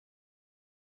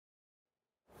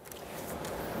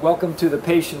Welcome to the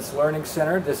Patience Learning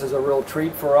Center. This is a real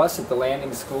treat for us at the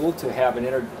Landing School to have an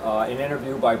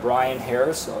interview by Brian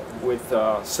Harris with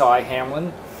Cy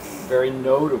Hamlin, very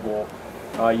notable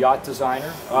yacht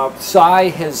designer. Cy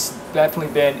has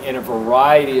definitely been in a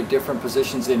variety of different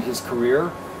positions in his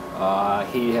career.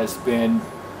 He has been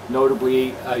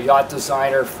notably a yacht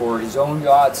designer for his own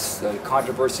yachts,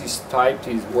 controversies type.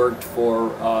 He's worked for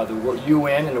the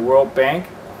UN and the World Bank.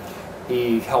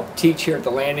 He helped teach here at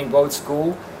the Landing Boat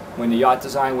School when the yacht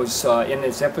design was in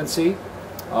its infancy,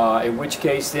 in which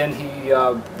case then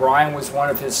Brian was one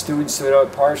of his students at a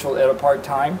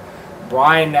part-time.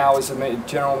 Brian now is a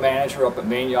general manager up at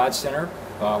Maine Yacht Center,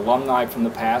 alumni from the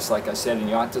past, like I said, in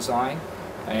yacht design,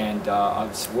 and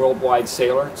a worldwide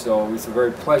sailor, so it's a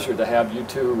very pleasure to have you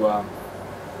two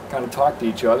kind of talk to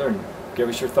each other and give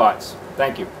us your thoughts.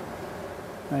 Thank you.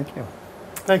 Thank you.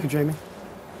 Thank you, Jamie.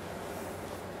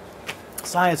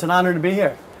 Cy, it's an honor to be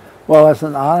here. Well, it's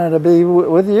an honor to be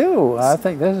with you. I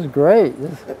think this is great.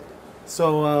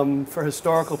 So for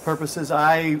historical purposes,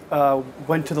 I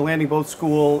went to the Landing Boat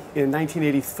School in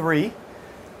 1983.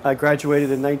 I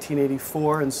graduated in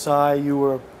 1984, and Cy, you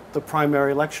were the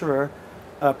primary lecturer,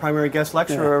 primary guest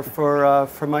lecturer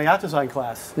for my yacht design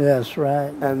class. Yes,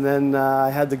 right. And then I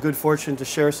had the good fortune to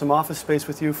share some office space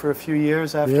with you for a few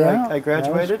years after I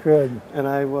graduated. That was good. And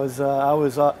I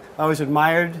always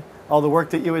admired all the work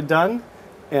that you had done.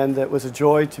 And it was a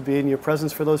joy to be in your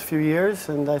presence for those few years,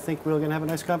 and I think we're going to have a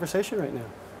nice conversation right now.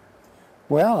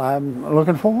 Well, I'm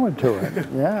looking forward to it.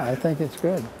 Yeah, I think it's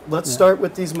good. Let's start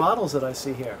with these models that I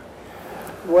see here.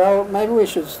 Well, maybe we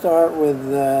should start with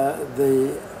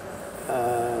the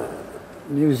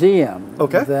museum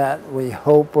that we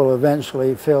hope will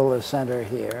eventually fill the center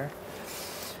here.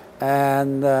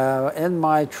 And in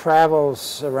my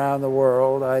travels around the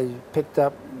world, I picked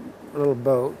up little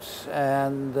boats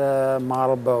and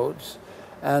model boats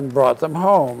and brought them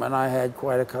home, and I had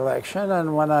quite a collection.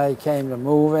 And when I came to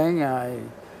moving, I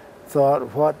thought,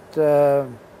 what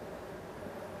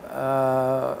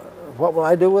will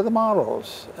I do with the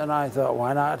models? And I thought,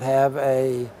 why not have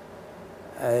a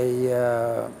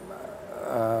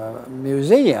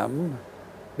museum,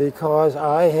 because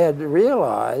I had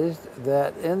realized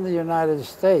that in the United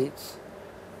States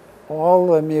all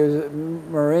the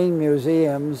marine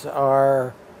museums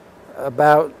are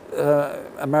about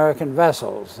American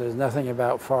vessels. There's nothing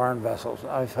about foreign vessels.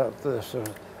 I felt this was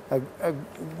a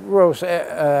gross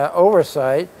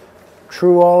oversight,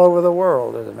 true all over the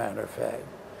world, as a matter of fact.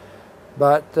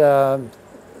 But the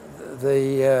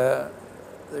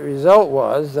result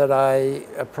was that I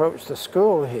approached the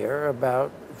school here about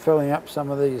filling up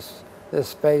some of this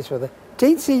space with a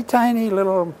teensy tiny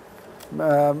little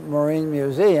marine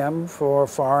museum for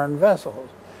foreign vessels.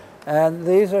 And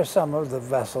these are some of the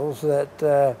vessels that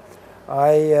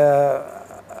I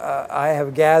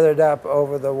have gathered up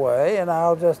over the way, and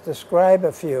I'll just describe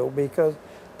a few because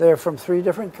they're from 3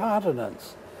 different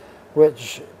continents,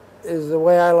 which is the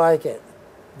way I like it.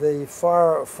 The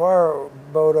far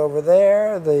boat over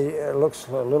there, it looks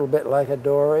a little bit like a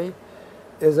dory,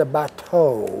 is a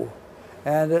bateau,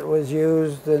 and it was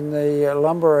used in the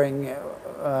lumbering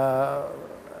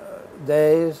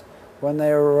days when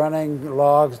they were running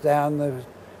logs down the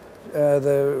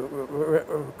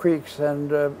creeks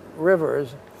and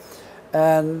rivers.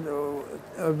 And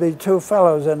it would be 2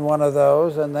 fellows in one of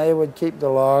those, and they would keep the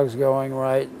logs going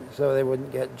right so they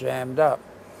wouldn't get jammed up.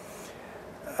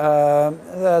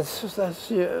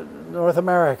 That's North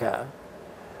America.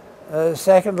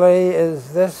 Secondly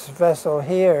is this vessel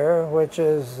here, which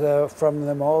is from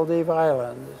the Maldive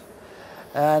Islands.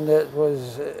 And it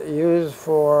was used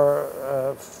for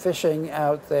fishing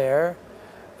out there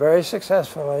very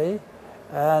successfully,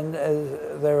 and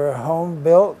they were home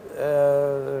built,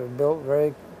 built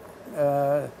very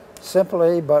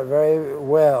simply but very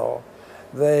well.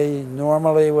 They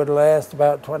normally would last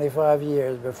about 25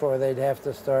 years before they'd have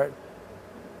to start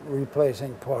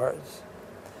replacing parts.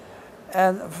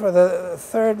 And for the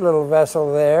third little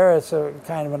vessel there, it's a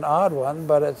kind of an odd one,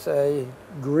 but it's a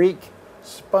Greek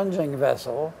sponging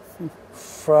vessel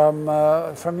from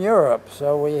Europe.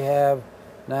 So we have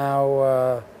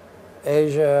now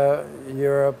Asia,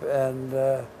 Europe, and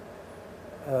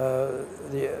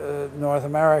North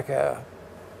America.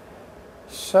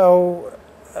 So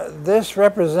this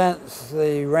represents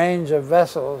the range of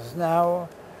vessels. Now,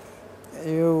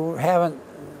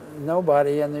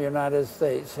 nobody in the United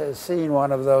States has seen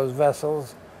one of those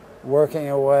vessels working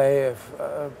away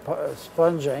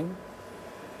sponging,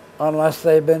 unless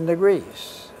they've been to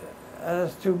Greece. And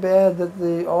it's too bad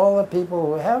that all the people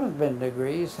who haven't been to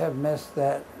Greece have missed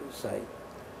that site.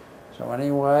 So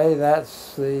anyway,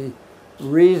 that's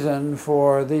reason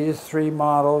for these three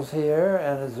models here,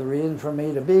 and it's the reason for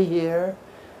me to be here,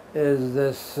 is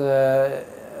this,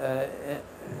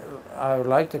 I would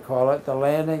like to call it the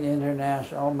Landing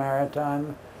International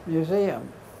Maritime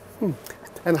Museum.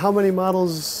 And how many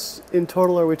models in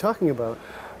total are we talking about?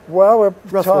 Well, we're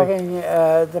Roughly. talking,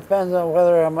 depends on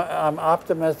whether I'm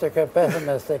optimistic or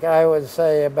pessimistic. I would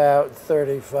say about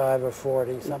 35 or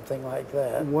 40, something like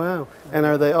that. Wow. And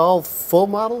are they all full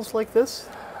models like this?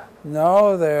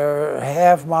 No, they're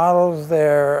half models,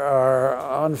 there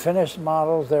are unfinished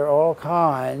models, they're all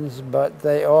kinds, but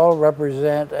they all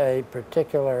represent a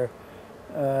particular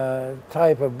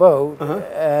type of boat,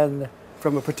 and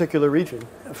from a particular region.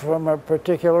 From a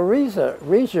particular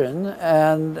region,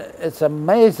 and it's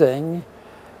amazing.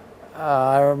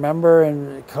 I remember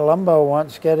in Colombo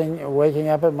once waking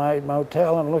up at my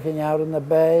motel and looking out in the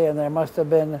bay, and there must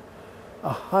have been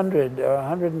 100 or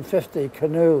 150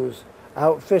 canoes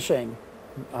out fishing.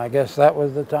 I guess that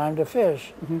was the time to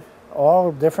fish.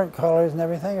 All different colors and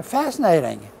everything.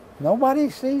 Fascinating. Nobody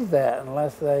sees that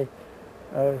unless they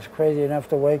are crazy enough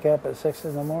to wake up at 6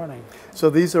 in the morning. So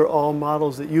these are all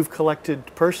models that you've collected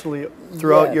personally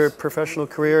throughout your professional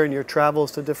career and your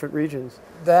travels to different regions.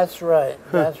 That's right.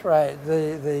 That's right.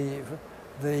 The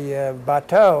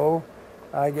bateau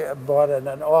I bought at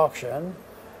an auction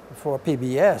for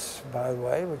PBS, by the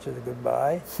way, which is a good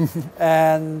buy.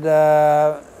 And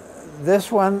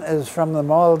this one is from the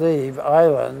Maldives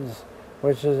Islands,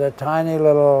 which is a tiny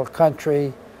little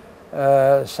country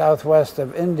southwest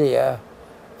of India,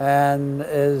 and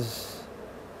is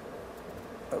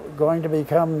going to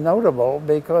become notable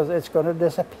because it's going to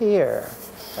disappear.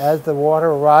 As the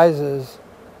water rises,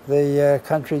 the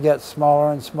country gets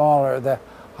smaller and smaller. The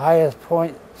highest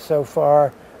point so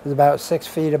far is about 6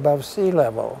 feet above sea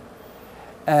level.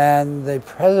 And the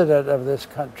president of this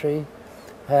country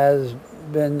has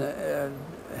been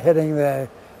hitting the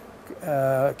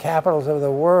capitals of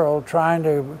the world trying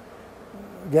to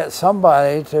get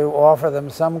somebody to offer them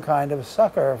some kind of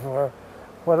succor for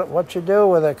what you do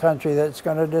with a country that's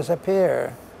going to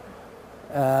disappear.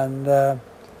 And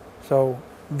so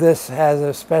this has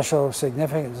a special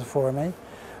significance for me.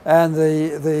 And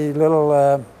the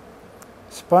little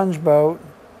sponge boat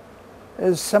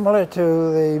is similar to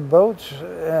the boats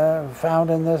found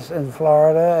in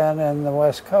Florida and in the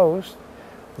West Coast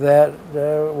that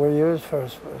were used for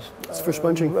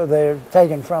sponging. They're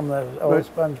taken from the old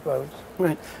sponge boats.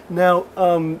 Right. Now,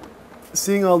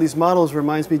 seeing all these models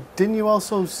reminds me, didn't you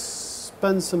also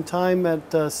spend some time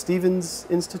at Stevens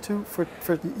Institute for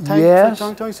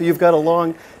Tong? So you've got a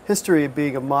long history of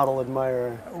being a model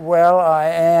admirer. Well, I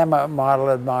am a model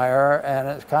admirer, and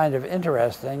it's kind of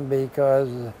interesting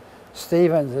because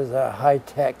Stevens is a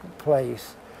high-tech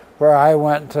place where I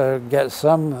went to get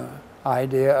some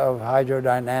idea of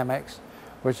hydrodynamics,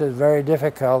 which is very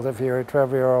difficult if you're a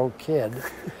 12-year-old kid.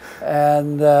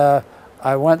 And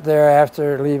I went there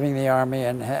after leaving the Army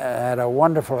and had a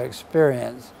wonderful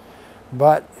experience.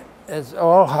 But it's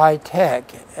all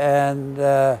high-tech, and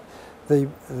the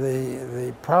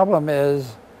problem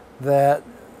is that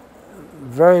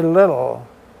very little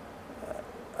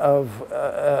of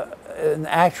in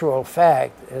actual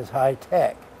fact is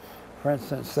high-tech. For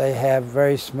instance, they have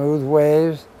very smooth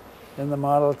waves in the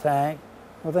model tank.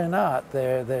 Well, they're not.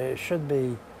 They should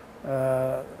be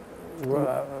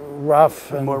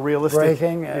rough and more realistic,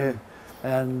 breaking,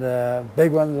 and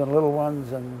big ones and little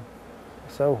ones, and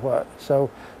so what. So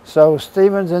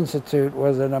Stevens Institute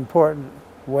was an important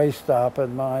way stop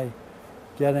in my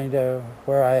getting to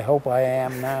where I hope I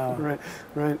am now.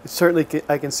 Right. Certainly,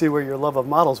 I can see where your love of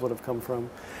models would have come from.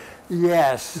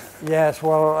 Yes.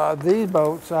 Well, these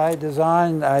boats I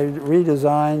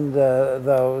redesigned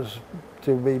those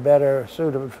to be better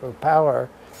suited for power.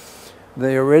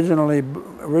 The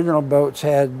original boats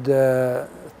had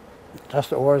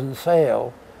just oars and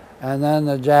sail, and then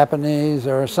the Japanese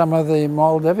or some of the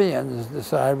Maldivians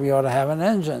decided we ought to have an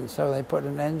engine, so they put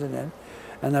an engine in,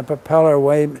 and the propeller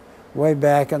way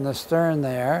back in the stern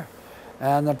there,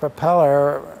 and the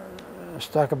propeller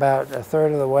stuck about a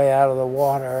third of the way out of the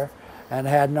water and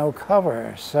had no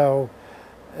cover, so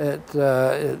it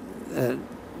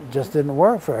just didn't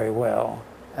work very well.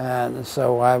 And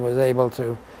so I was able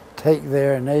to take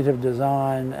their native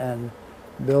design and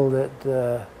build it,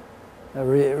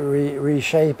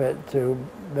 reshape it to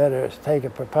better take a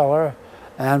propeller,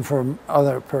 and for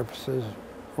other purposes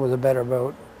was a better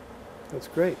boat. That's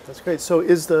great. That's great. So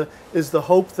is the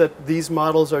hope that these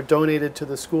models are donated to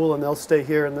the school and they'll stay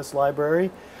here in this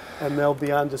library, and they'll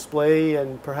be on display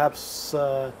and perhaps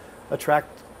attract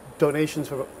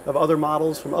donations of other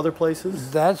models from other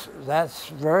places? That's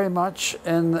very much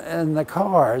in the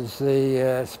cards.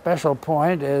 The special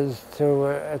point is to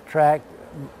attract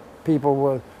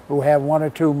people who have one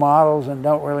or two models and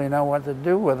don't really know what to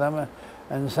do with them,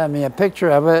 and send me a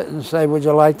picture of it and say, "Would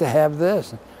you like to have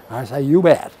this?" I say, "You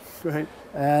bet." Right.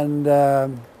 And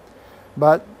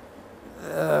but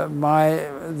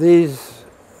these.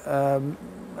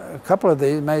 A couple of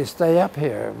these may stay up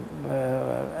here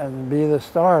and be the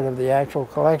start of the actual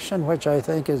collection, which I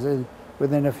think is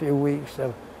within a few weeks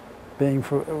of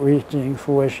reaching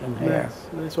fruition here.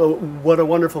 Nice. Nice. Well, what a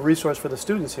wonderful resource for the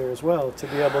students here as well, to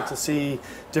be able to see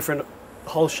different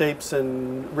hull shapes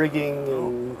and rigging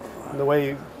and the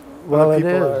way well, other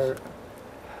people it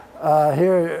is.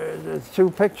 Here, there's two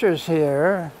pictures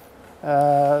here.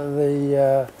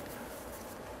 The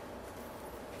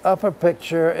upper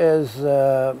picture is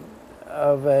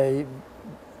of a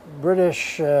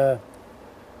British boat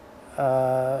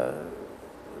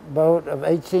of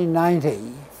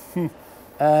 1890,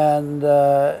 and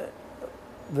the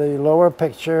lower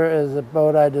picture is a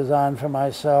boat I designed for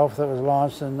myself that was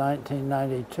launched in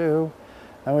 1992,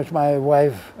 and which my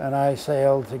wife and I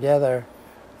sailed together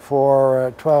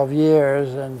for 12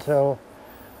 years until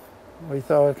we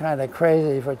thought it was kind of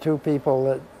crazy for two people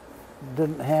that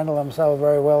didn't handle themselves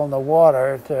very well in the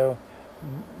water to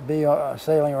be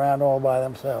sailing around all by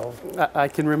themselves. I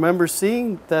can remember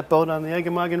seeing that boat on the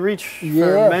Eggemoggin Reach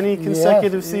for many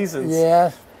consecutive seasons.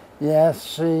 Yes, yes.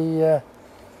 She,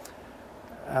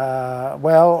 I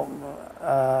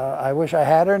wish I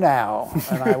had her now,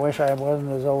 and I wish I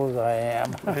wasn't as old as I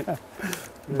am.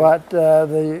 But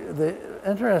the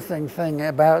interesting thing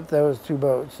about those two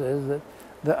boats is that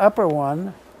the upper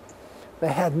one,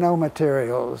 they had no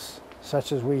materials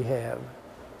such as we have.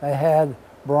 They had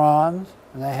bronze,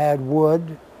 and they had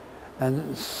wood,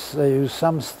 and they used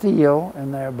some steel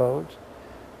in their boats.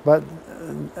 But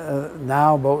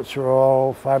now boats are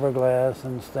all fiberglass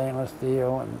and stainless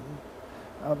steel and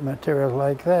materials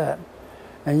like that.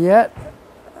 And yet,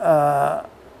 I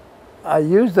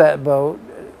used that boat,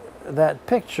 that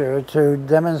picture, to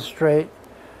demonstrate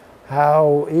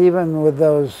how even with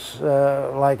those,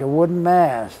 like a wooden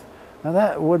mast, now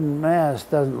that wooden mast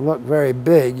doesn't look very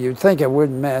big. You'd think a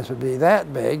wooden mast would be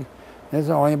that big. It's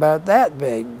only about that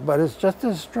big, but it's just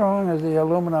as strong as the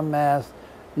aluminum mast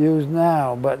used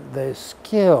now. But the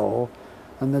skill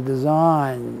and the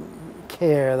design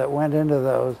care that went into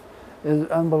those is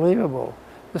unbelievable.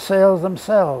 The sails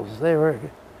themselves, they were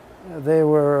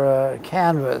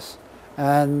canvas,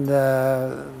 and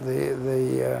the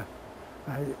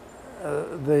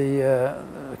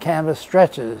canvas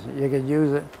stretches. You could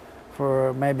use it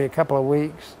for maybe a couple of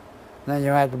weeks, then you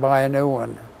had to buy a new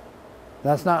one.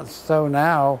 That's not so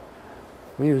now.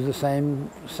 We use the same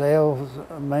sails,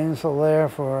 mainsail there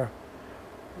for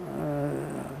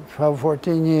 12,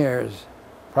 14 years,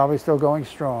 probably still going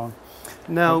strong.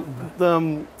 Now,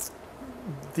 the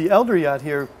elder yacht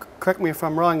here, correct me if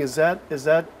I'm wrong, is that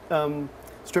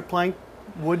strip plank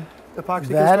wood epoxy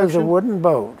construction? That is a wooden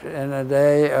boat in a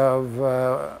day of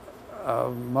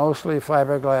mostly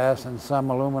fiberglass and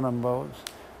some aluminum boats.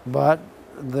 But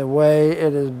the way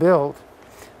it is built,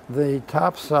 the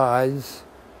top sides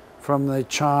from the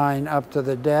chine up to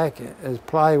the deck is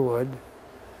plywood,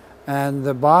 and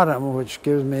the bottom, which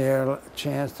gives me a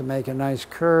chance to make a nice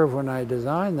curve when I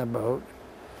design the boat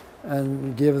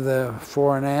and give the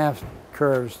fore and aft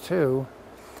curves too,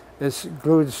 is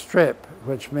glued strip,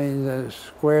 which means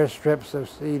square strips of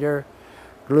cedar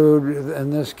glued,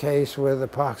 in this case, with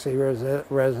epoxy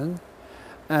resin,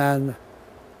 and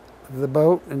the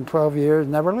boat in 12 years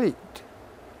never leaked.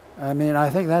 I mean, I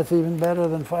think that's even better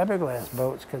than fiberglass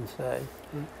boats can say.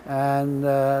 And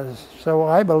so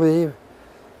I believe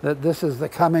that this is the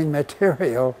coming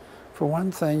material. For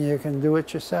one thing, you can do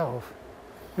it yourself.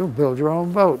 You'll build your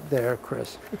own boat there,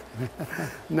 Chris.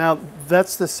 Now,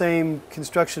 that's the same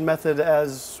construction method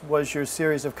as was your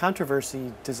series of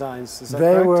controversy designs, is that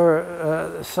correct? They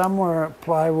were, some were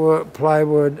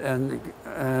plywood and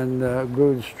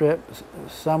glued strip,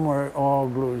 some were all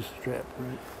glued strip.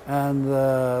 Right. And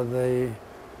the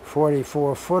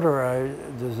 44-footer I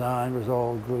designed was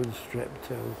all glued strip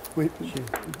too.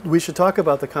 We should talk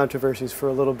about the controversies for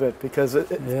a little bit, because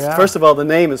Yeah. first of all, the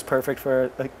name is perfect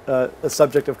for a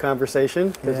subject of conversation,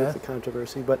 because Yeah. it's a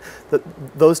controversy. But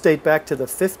those date back to the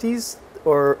 50s,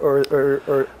 or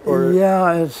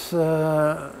Yeah, it's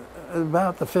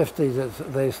about the 50s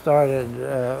they started.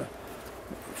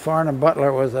 Farnham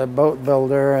Butler was a boat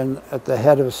builder at the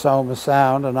head of Soma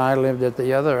Sound, and I lived at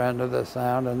the other end of the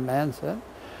sound in Manson.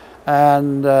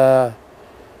 And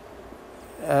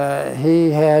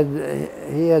he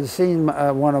had seen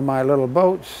one of my little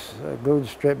boats, glued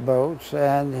strip boats,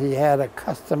 and he had a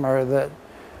customer that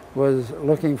was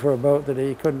looking for a boat that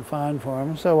he couldn't find for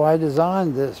him. So I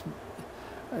designed this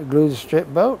glued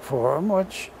strip boat for him,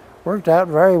 which worked out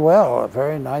very well. A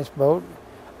very nice boat,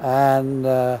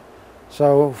 and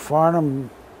so Farnham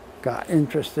got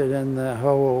interested in the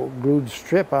whole glued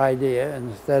strip idea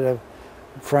instead of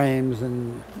frames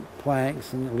and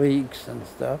planks and leaks and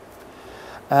stuff.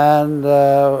 And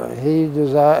he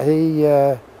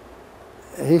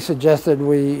suggested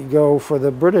we go for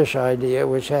the British idea,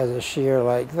 which has a shear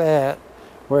like that,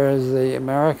 whereas the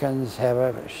Americans have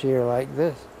a shear like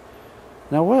this.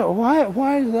 Now,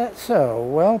 why is that so?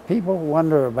 Well, people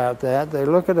wonder about that. They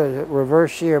look at a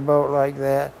reverse shear boat like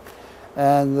that,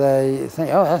 and they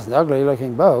think, oh, that's an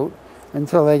ugly-looking boat,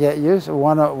 until they get used to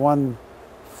one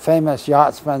famous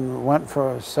yachtsman went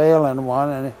for a sail in one,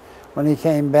 and when he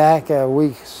came back, a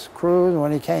week's cruise,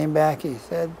 when he came back, he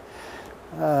said,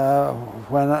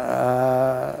 when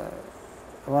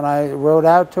I rode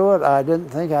out to it, I didn't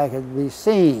think I could be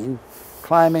seen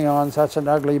climbing on such an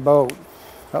ugly boat.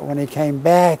 But when he came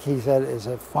back, he said, it's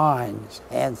a fine,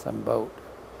 handsome boat.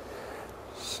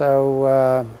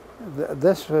 So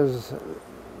these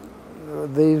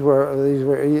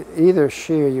were either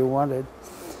shear you wanted.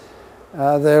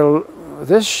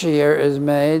 This shear is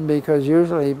made because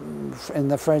usually in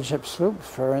the friendship sloops,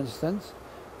 for instance,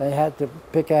 they had to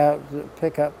pick up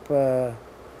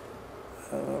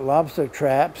lobster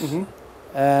traps,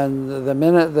 and the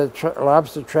minute the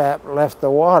lobster trap left the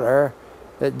water,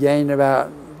 it gained about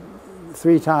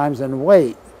 3 times in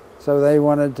weight. So they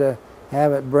wanted to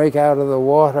have it break out of the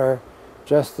water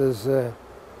just as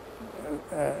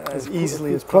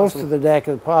easily as close possible to the deck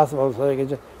as possible, so they could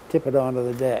just tip it onto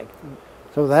the deck.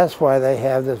 So that's why they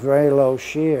have this very low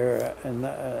shear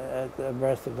at the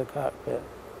breast of the cockpit.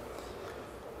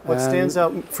 What stands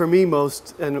out for me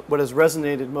most, and what has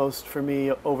resonated most for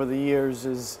me over the years,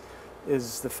 is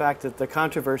the fact that the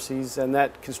controversies and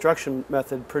that construction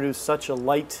method produced such a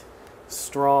light,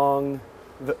 strong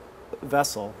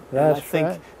vessel. That's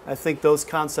right. I think those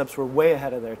concepts were way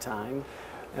ahead of their time.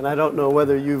 And I don't know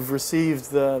whether you've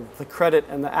received the credit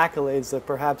and the accolades that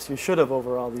perhaps you should have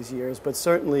over all these years, but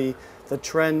certainly the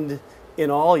trend in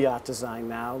all yacht design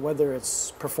now, whether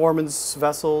it's performance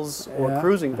vessels or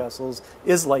cruising vessels,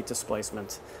 is light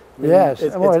displacement. I mean, yes,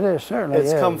 it is, certainly.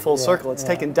 It's come full circle. It's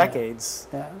taken decades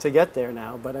to get there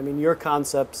now, but I mean, your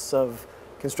concepts of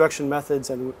construction methods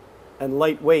and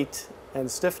lightweight and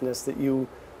stiffness that you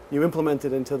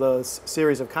implemented into those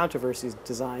series of controversies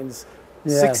designs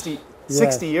 60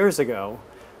 years ago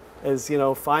is,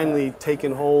 finally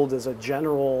taken hold as a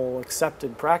general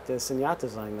accepted practice in yacht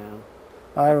design now.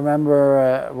 I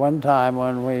remember one time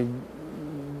when we'd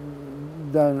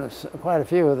done quite a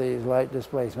few of these light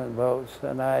displacement boats,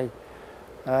 and I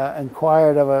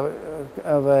inquired of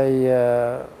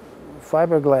a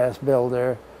fiberglass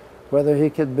builder whether he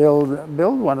could build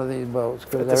one of these boats,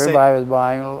 because everybody was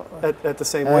buying at the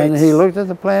same weights. And he looked at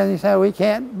the plan and he said, we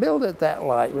can't build it that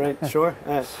light. Right, sure.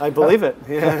 I believe it.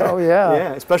 Yeah. Oh, yeah.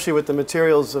 Yeah, especially with the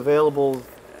materials available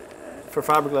for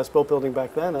fiberglass boat building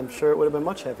back then, I'm sure it would have been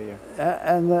much heavier.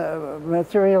 And the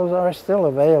materials are still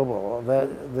available.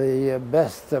 The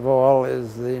best of all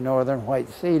is the northern white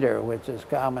cedar, which is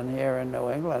common here in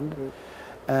New England,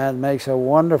 and makes a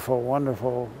wonderful,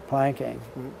 wonderful planking.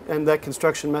 And that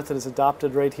construction method is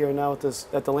adopted right here now at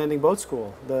the Landing Boat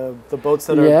School. The boats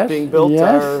that are being built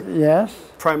are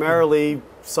primarily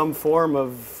some form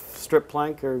of strip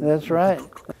plank. That's right.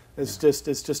 It's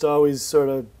just always sort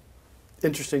of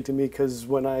interesting to me, because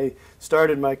when I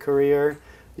started my career,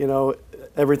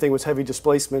 everything was heavy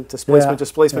displacement,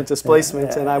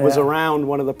 and I was around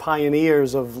one of the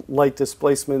pioneers of light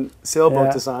displacement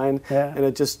sailboat design, and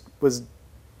it just was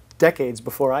decades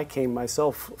before I came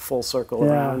myself full circle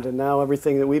around, and now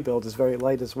everything that we build is very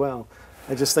light as well.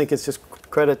 I just think it's just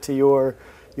credit to your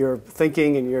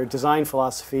thinking and your design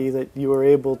philosophy that you were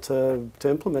able to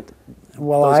implement.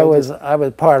 Well, I was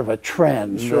part of a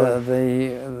trend. Sure.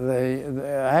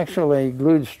 Actually,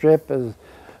 glued strip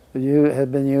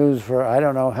had been used for I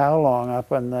don't know how long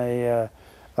up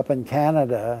in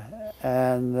Canada,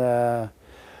 and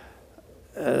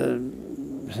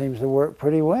seems to work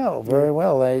pretty well, very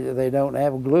well. They don't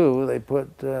have glue. They put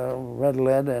red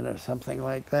lead in or something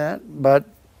like that, but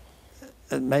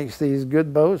it makes these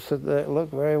good boats that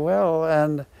look very well.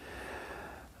 And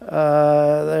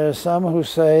there are some who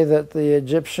say that the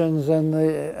Egyptians and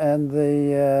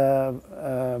the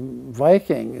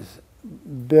Vikings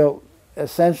built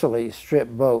essentially strip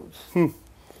boats.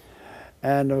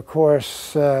 And of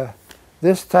course,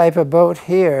 this type of boat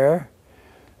here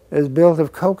is built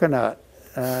of coconut.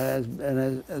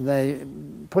 And they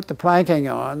put the planking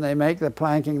on. They make the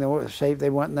planking the shape they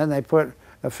want, and then they put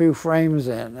a few frames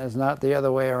in. It's not the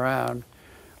other way around.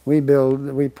 We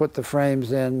put the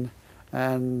frames in,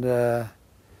 and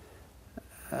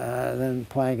then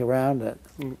plank around it,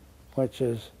 which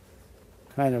is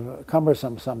kind of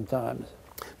cumbersome sometimes.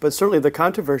 But certainly the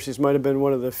controversies might have been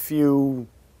one of the few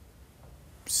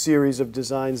series of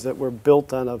designs that were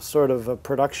built on a sort of a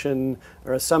production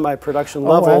or a semi-production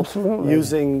level, absolutely.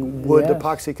 using wood Yes.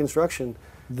 epoxy construction.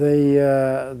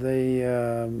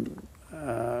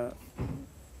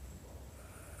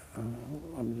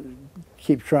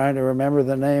 Keep trying to remember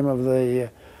the name of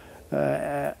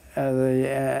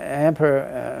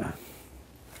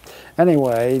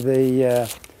anyway,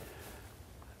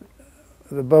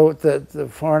 the boat that the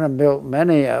Farnham built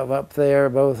many of up there,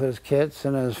 both as kits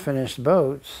and as finished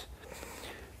boats,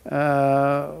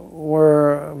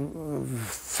 were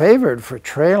favored for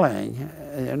trailing.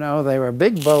 You know, they were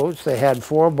big boats. They had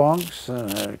 4 bunks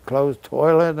and a closed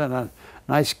toilet and a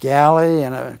nice galley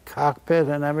and a cockpit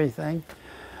and everything,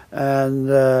 and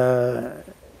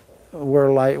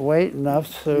were lightweight enough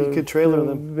so you could trailer to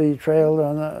them. Be trailed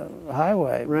on the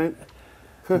highway. Right.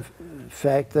 In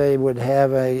fact, they would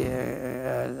have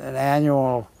an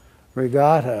annual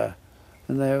regatta,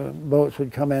 and the boats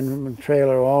would come in from a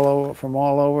trailer from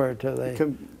all over to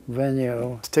the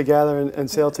venue. To gather and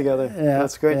sail together. Yeah,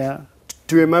 That's great. Yeah.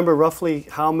 Do you remember roughly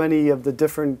how many of the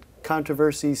different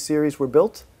controversy series were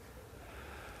built?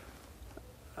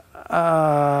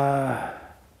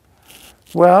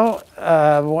 Well,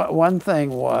 one thing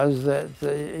was that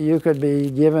you could be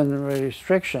given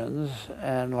restrictions,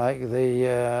 and like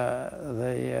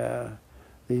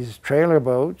these trailer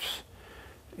boats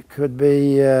could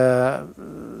be,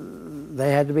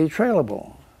 they had to be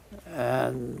trailable,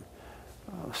 and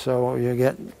so you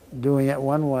get doing it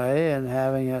one way and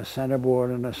having a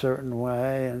centerboard in a certain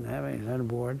way and having a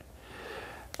centerboard.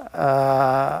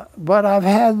 But I've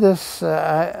had this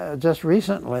just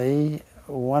recently.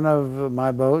 One of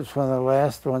my boats, one of the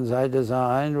last ones I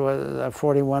designed, was a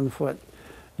 41-foot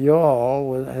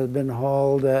yawl, has been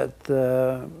hauled at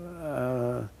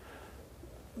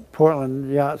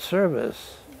Portland Yacht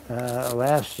Service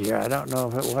last year. I don't know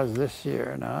if it was this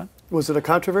year or not. Was it a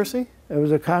controversy? It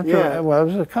was a Well, it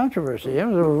was a controversy. It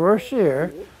was a reverse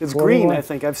year. It's green, I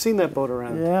think. I've seen that boat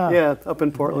around. Yeah. Yeah, up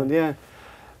in Portland. Yeah.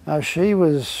 Now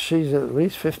she's at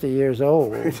least 50 years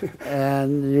old,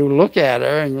 and you look at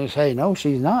her and you say, no,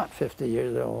 she's not 50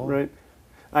 years old. Right.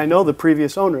 I know the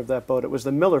previous owner of that boat. It was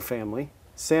the Miller family,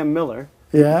 Sam Miller.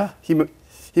 Yeah. He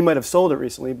might have sold it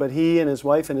recently, but he and his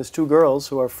wife and his 2 girls,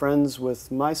 who are friends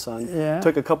with my son,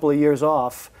 took a couple of years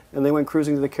off, and they went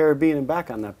cruising to the Caribbean and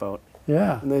back on that boat.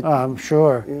 Yeah, I'm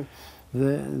sure. Yeah.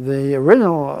 The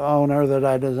original owner that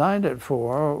I designed it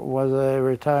for was a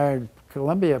retired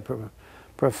Columbia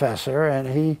professor, and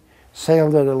he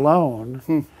sailed it alone.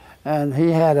 And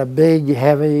he had a big,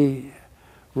 heavy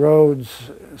Rhodes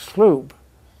sloop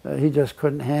that he just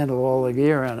couldn't handle all the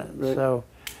gear in it. Right. So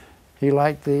he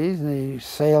liked these, and he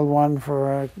sailed one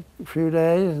for a few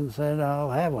days and said,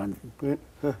 I'll have one. Right.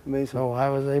 Huh, amazing. So I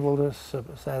was able to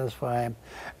satisfy him.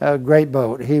 A great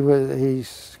boat.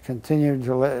 He's continued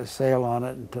to sail on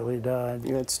it until he died.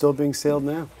 Yeah, it's still being sailed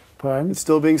now. Pardon? It's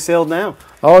still being sailed now.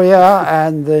 Oh yeah,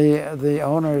 and the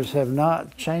owners have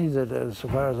not changed it as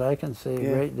far as I can see a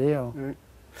great deal. Right.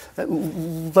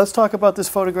 Let's talk about this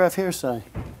photograph here, Cy.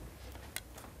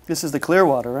 This is the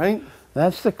Clearwater, right?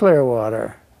 That's the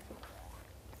Clearwater.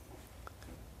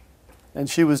 And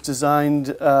she was designed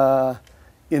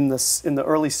in the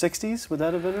early 60s, would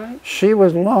that have been right? She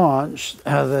was launched,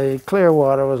 the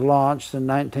Clearwater was launched in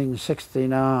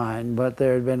 1969, but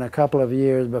there had been a couple of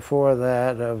years before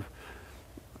that of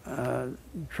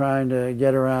trying to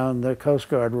get around the Coast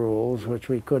Guard rules, which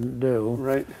we couldn't do.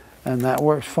 Right. And that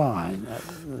works fine.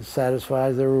 That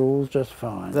satisfies the rules just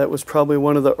fine. That was probably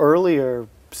one of the earlier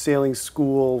sailing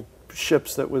school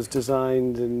ships that was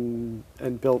designed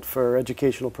and built for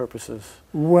educational purposes.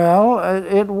 Well,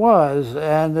 it was,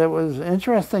 and it was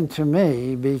interesting to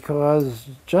me because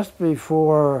just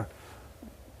before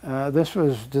this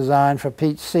was designed for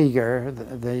Pete Seeger,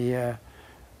 the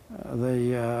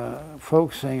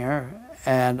folk singer,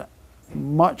 and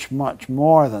much, much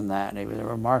more than that. He was a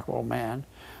remarkable man.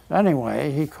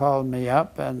 Anyway, he called me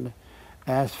up and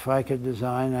asked if I could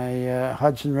design a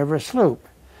Hudson River sloop.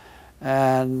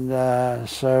 And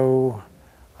so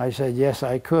I said yes,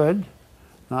 I could,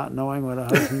 not knowing what a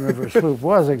Hudson River sloop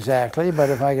was exactly, but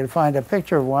if I could find a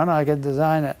picture of one, I could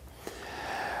design it.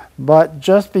 But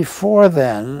just before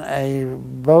then, a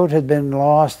boat had been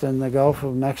lost in the Gulf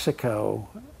of Mexico,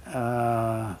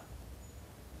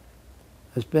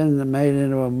 It's been made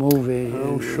into a movie.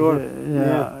 Oh, sure.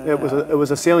 Yeah. It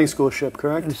was a sailing school ship,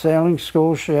 correct? A sailing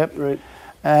school ship. Right.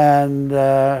 And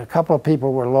a couple of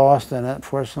people were lost in it,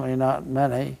 fortunately not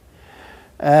many.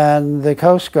 And the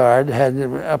Coast Guard had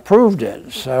approved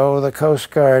it. So the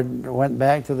Coast Guard went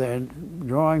back to their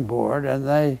drawing board and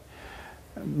they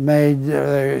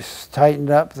tightened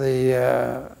up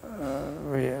the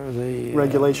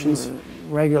regulations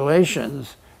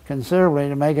considerably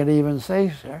to make it even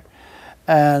safer.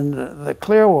 And the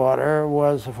Clearwater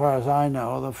was, as far as I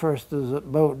know, the first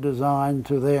boat designed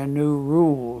to their new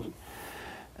rules.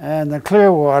 And the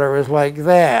Clearwater is like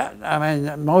that. I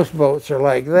mean, most boats are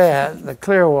like that. The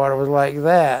Clearwater was like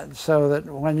that, so that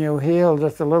when you heel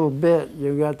just a little bit,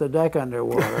 you got the deck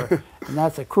underwater. And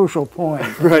that's a crucial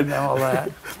point, right. And all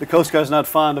that. The Coast Guard's not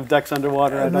fond of decks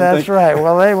underwater, I don't think. That's right.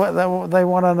 Well, they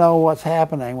want to know what's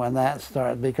happening when that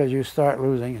starts, because you start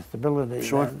losing stability.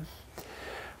 Sure. Then.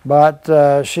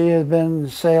 But she has been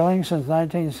sailing since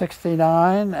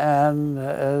 1969 and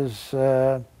is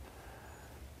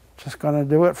just going to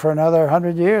do it for another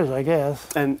 100 years, I guess.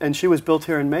 And she was built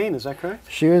here in Maine, is that correct?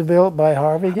 She was built by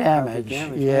Harvey Gamage. Harvey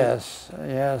Gamage, yes, right.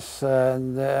 Yes,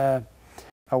 and a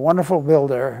wonderful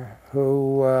builder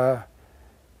who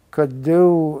could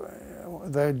do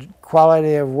the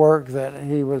quality of work that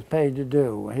he was paid to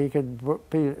do. He could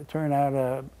turn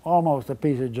out almost a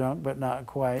piece of junk, but not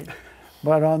quite.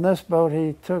 But on this boat,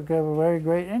 he took a very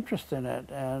great interest in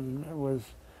it, and was.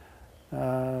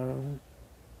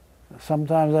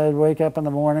 Sometimes I'd wake up in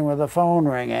the morning with the phone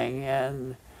ringing,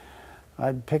 and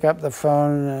I'd pick up the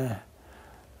phone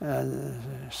and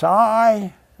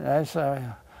Cy, I say,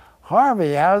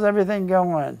 Harvey, how's everything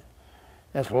going?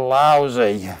 It's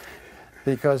lousy,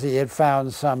 because he had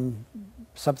found something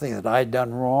that I'd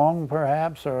done wrong,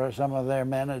 perhaps, or some of their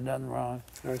men had done wrong.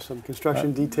 Or some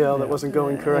construction detail that wasn't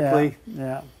going correctly.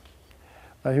 Yeah.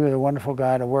 But he was a wonderful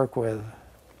guy to work with.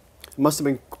 It must have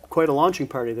been quite a launching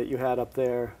party that you had up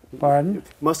there. Pardon? It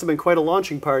must have been quite a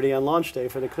launching party on launch day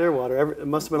for the Clearwater. It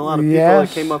must have been a lot of people that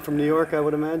came up from New York, I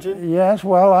would imagine. Yes,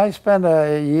 well, I spent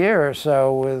a year or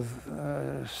so with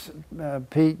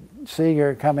Pete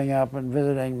Seeger coming up and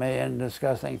visiting me and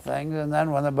discussing things. And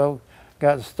then when the boat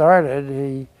got started,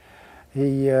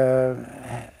 he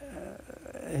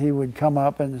would come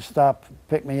up and stop,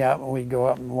 pick me up, and we'd go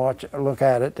up and look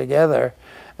at it together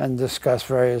and discuss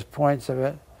various points of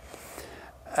it.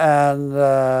 And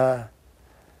the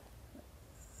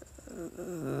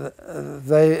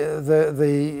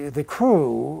crew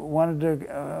wanted to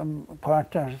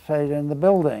participate in the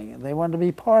building. They wanted to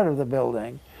be part of the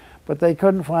building, but they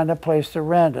couldn't find a place to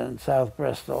rent in South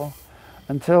Bristol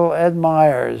until Ed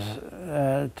Myers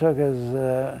took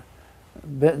his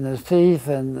bit in his teeth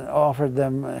and offered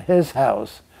them his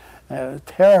house.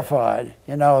 Terrified,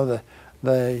 you know,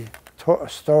 the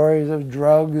stories of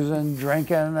drugs and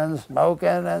drinking and smoking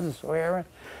and swearing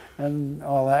and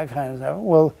all that kind of stuff.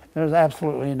 Well, there's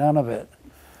absolutely none of it.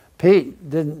 Pete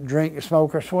didn't drink,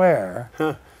 smoke, or swear,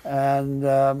 and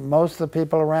most of the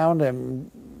people around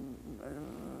him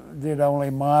did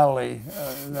only mildly,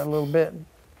 a little bit.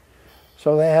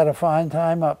 So they had a fine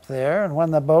time up there, and when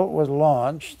the boat was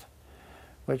launched,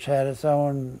 which had its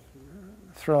own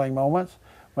thrilling moments,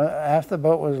 after the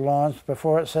boat was launched,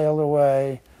 before it sailed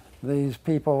away, these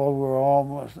people who were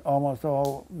almost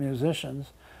all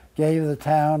musicians gave the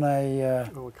town a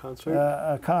concert.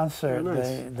 A concert. Oh,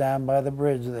 nice. Down by the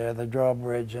bridge there, the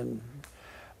drawbridge,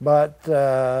 but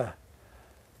of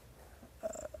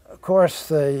course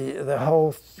the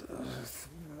whole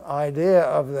idea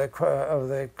of the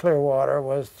Clearwater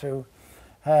was to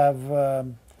have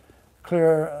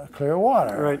clear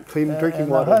water. Right, clean drinking in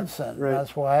water. The Hudson. Right.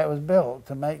 That's why it was built,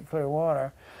 to make clear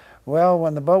water. Well,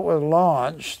 when the boat was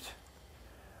launched,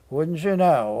 wouldn't you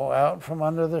know, out from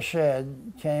under the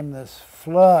shed came this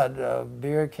flood of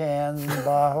beer cans and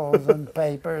bottles and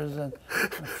papers and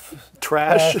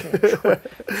trash.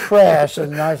 Trash is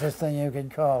the nicest thing you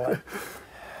could call it.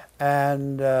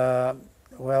 And,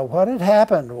 well, what had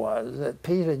happened was that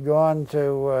Pete had gone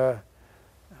to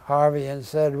Harvey and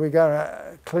said, we got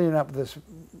to clean up this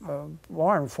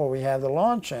barn before we have the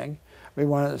launching. We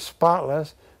want it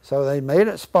spotless. So they made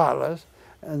it spotless,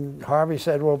 and Harvey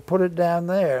said, well, put it down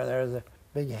there. There's a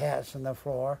big hatch in the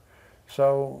floor.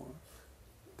 So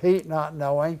Pete, not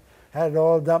knowing, had it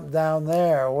all dumped down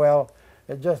there. Well,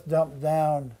 it just dumped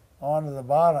down onto the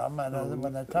bottom, and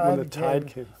when the tide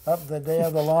came up the day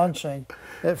of the launching,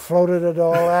 it floated it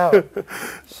all out.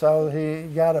 So he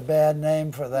got a bad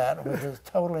name for that, which is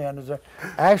totally undeserved.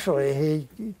 Actually, he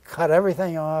cut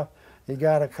everything off. He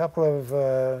got a couple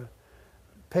of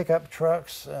pickup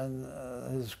trucks and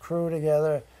his crew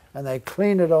together, and they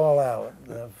cleaned it all out,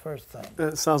 the first thing.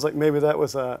 It sounds like maybe that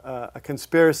was a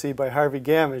conspiracy by Harvey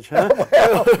Gamage, huh?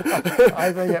 Well,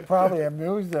 I think it probably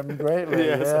amused them greatly.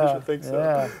 Yes, yeah, I should think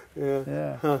so.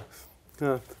 Yeah. Huh.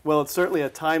 Huh. Well, it's certainly a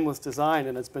timeless design,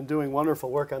 and it's been doing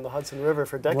wonderful work on the Hudson River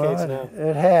for decades now.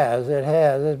 It has. It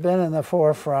has. It's been in the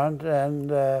forefront,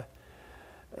 and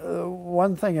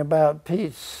one thing about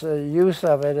Pete's use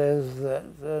of it is that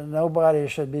nobody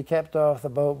should be kept off the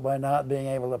boat by not being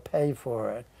able to pay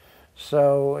for it.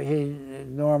 So he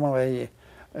normally,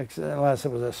 unless it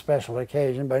was a special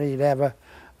occasion, but he'd have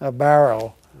a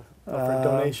barrel for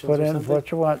donations put or in something?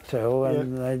 what you want to,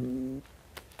 and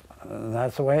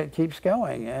that's the way it keeps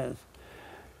going.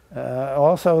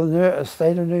 Also, the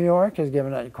state of New York has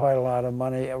given it quite a lot of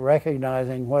money,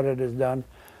 recognizing what it has done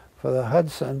for the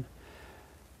Hudson.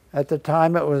 At the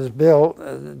time it was built,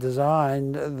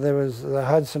 designed, the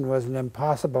Hudson was an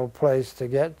impossible place to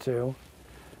get to.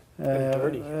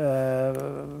 Dirty.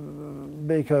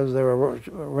 Because there were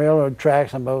railroad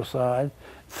tracks on both sides,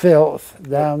 filth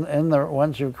down in the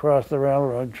once you cross the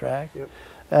railroad track,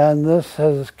 and this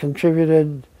has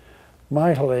contributed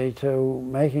mightily to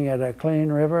making it a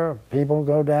clean river. People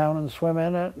go down and swim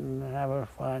in it and have a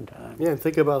fine time. Yeah, and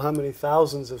think about how many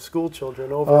thousands of school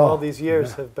children over all these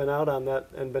years have been out on that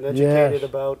and been educated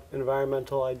about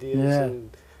environmental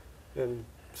ideas and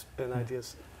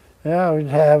ideas. Yeah, we'd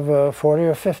have 40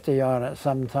 or 50 on it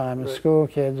sometimes. Right. School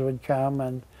kids would come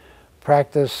and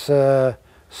practice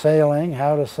sailing,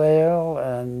 how to sail,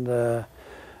 and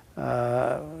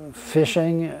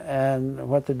fishing, and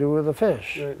what to do with the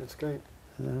fish. Right, that's great.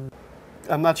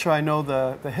 I'm not sure I know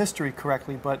the history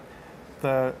correctly, but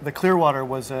the Clearwater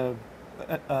was an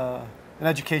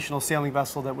educational sailing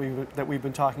vessel that we've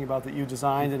been talking about, that you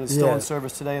designed and is still in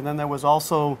service today. And then there was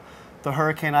also the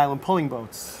Hurricane Island pulling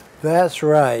boats. That's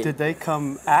right. Did they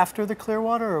come after the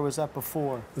Clearwater, or was that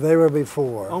before? They were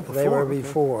before. Oh, before. They were okay.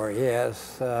 before,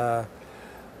 yes.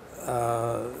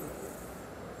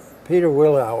 Peter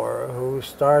Willauer, who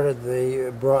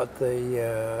brought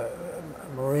the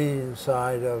marine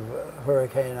side of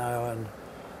Hurricane Island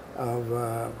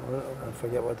I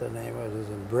forget what the name was, it's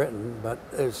in Britain, but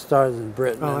it started in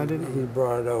Britain. Oh, I didn't. He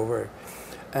brought it over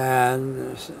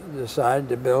and decided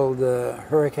to build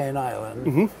Hurricane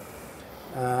Island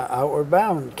outward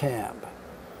bound camp.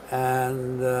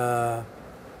 And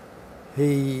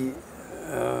he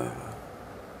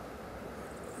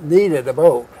needed a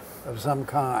boat of some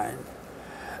kind.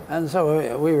 And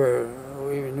so we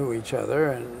knew each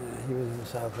other, and he was in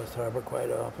Southwest Harbor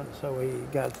quite often, so we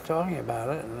got to talking about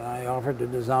it, and I offered to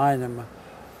design him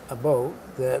a boat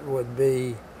that would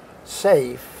be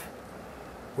safe,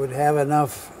 would have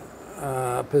enough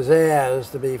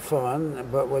pizzazz to be fun,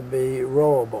 but would be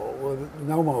rowable with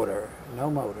no motor.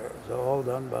 It's all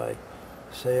done by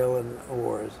sail and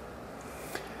oars.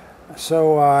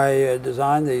 So I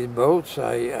designed these boats.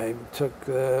 I took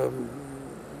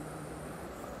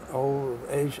old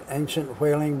ancient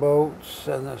whaling boats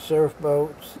and the surf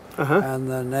boats and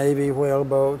the Navy whale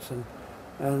boats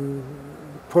and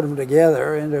put them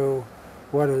together into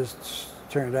what has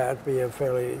turned out to be a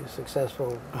fairly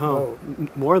successful boat.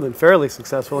 More than fairly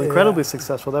successful, incredibly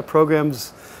successful. That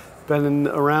program's been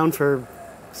around for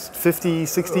 50,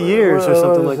 60 years or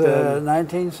something like that.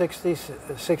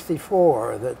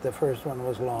 1964 that the first one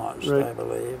was launched, I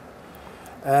believe.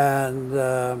 And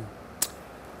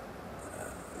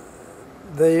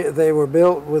they were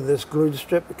built with this glued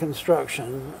strip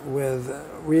construction with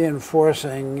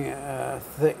reinforcing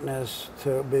thickness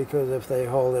because if they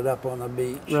hauled it up on the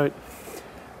beach. Right.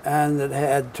 And it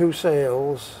had two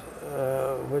sails,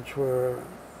 which were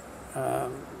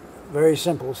very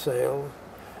simple sails,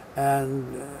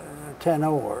 and 10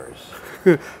 oars.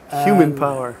 Human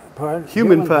power. Pardon?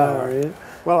 Human power. Yeah.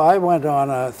 Well, I went on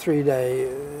a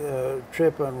 3-day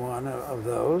trip on one of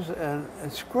those, and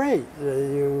it's great.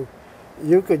 You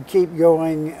could keep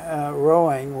going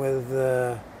rowing with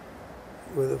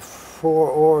 4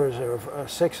 oars or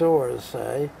 6 oars,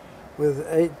 say. With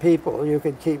 8 people, you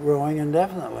could keep rowing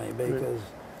indefinitely because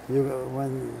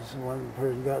when one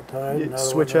person got tired,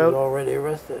 another one was already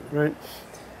rested. Right.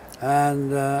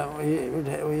 And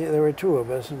there were 2 of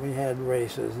us, and we had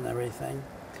races and everything.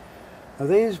 Now,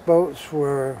 these boats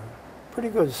were pretty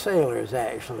good sailors,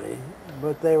 actually,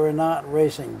 but they were not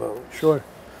racing boats. Sure.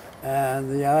 And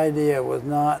the idea was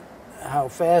not how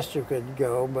fast you could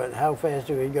go, but how fast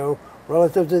you could go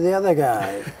relative to the other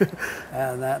guy.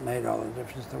 And that made all the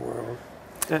difference in the world.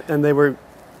 And they were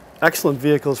excellent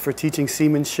vehicles for teaching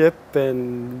seamanship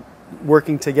and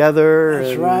working together,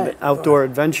 That's and right. outdoor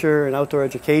adventure and outdoor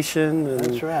education. And,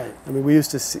 That's right. I mean, we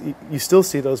used to see, you still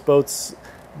see those boats,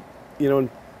 you know, in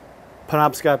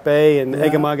Penobscot Bay and Yeah,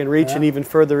 Eggemogan Reach, yeah. and even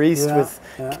further east Yeah, with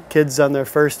yeah. kids on their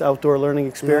first outdoor learning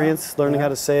experience, learning yeah. how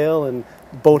to sail and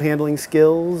boat handling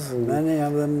skills. And Many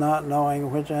of them not knowing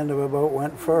which end of a boat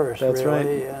went first, That's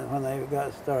really, when they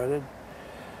got started.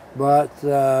 But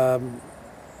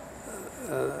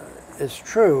it's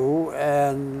true,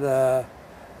 and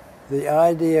the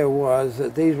idea was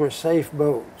that these were safe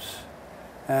boats.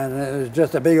 And it was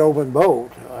just a big open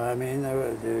boat. I mean,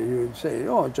 you'd say,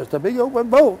 oh, it's just a big open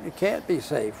boat. It can't be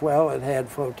safe. Well, it had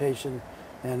flotation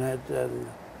in it and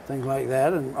things like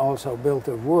that, and also built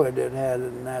of wood. It had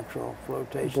a natural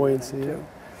flotation buoyancy, in it, too.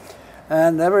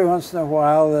 And every once in a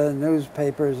while, the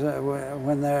newspapers,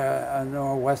 when a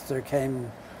nor'wester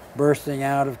came bursting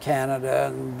out of Canada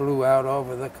and blew out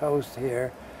over the coast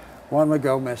here, one would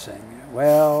go missing.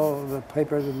 Well, the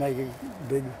papers would make a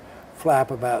big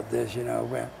flap about this, you know,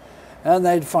 and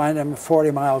they'd find him 40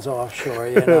 miles offshore,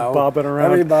 you know. Bobbing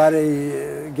around.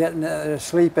 Everybody getting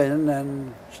sleeping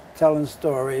and telling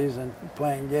stories and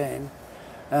playing games.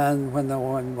 And when the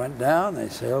one went down, they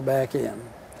sailed back in.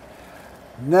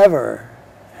 Never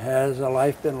has a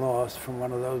life been lost from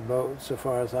one of those boats, so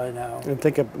far as I know. I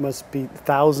think it must be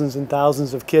thousands and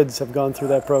thousands of kids have gone through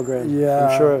that program. Yeah,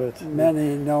 I'm sure of it.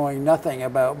 many knowing nothing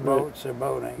about boats or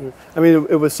boating. I mean,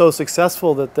 it was so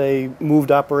successful that they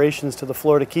moved operations to the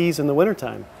Florida Keys in the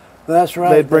wintertime. That's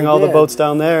right. They'd bring all the did. boats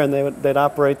down there, and they'd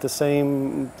operate the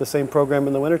same program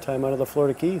in the wintertime out of the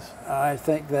Florida Keys. I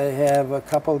think they have a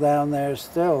couple down there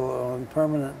still on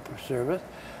permanent service.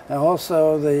 And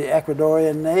also the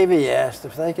Ecuadorian Navy asked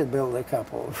if they could build a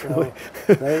couple. So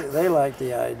they liked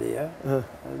the idea,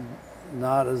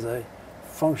 not as a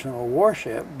functional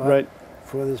warship, but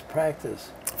for this practice.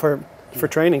 For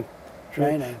training.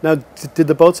 Training. Now, did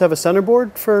the boats have a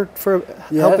centerboard for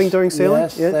helping during sailing?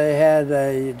 Yes, they had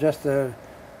just a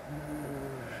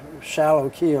shallow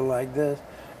keel like this,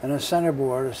 and a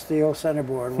centerboard, a steel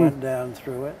centerboard went down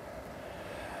through it.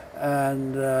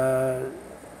 And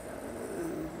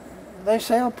they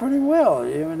sailed pretty well,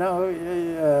 you know.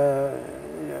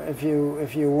 If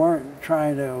you weren't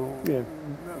trying to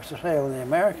sail in the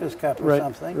America's Cup or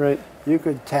something, you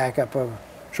could tack up a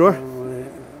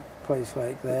place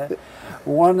like that.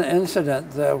 One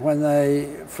incident, when they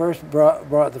first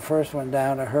brought the first one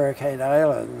down to Hurricane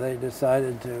Island, they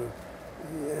decided to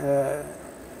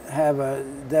have a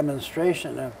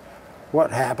demonstration of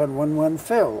what happened when one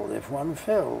filled, if one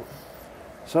filled.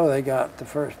 So they got the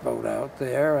first boat out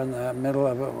there in the middle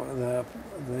of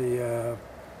the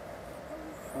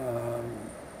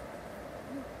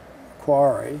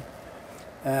quarry,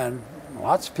 and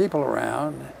lots of people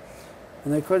around,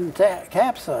 and they couldn't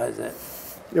capsize it.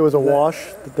 It was a wash.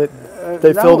 They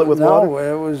filled it with water. No,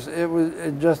 it was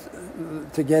just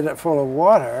to get it full of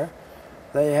water.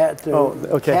 They had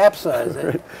to capsize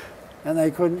it, and they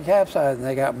couldn't capsize it. And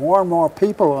they got more and more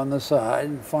people on the side,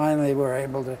 and finally were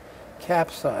able to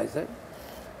capsize it,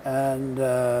 and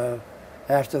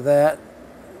after that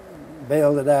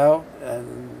bailed it out,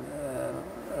 and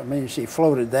I mean, she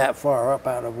floated that far up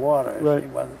out of water. She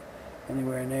wasn't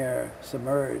anywhere near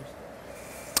submerged.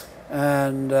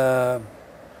 And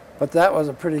but that was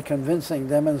a pretty convincing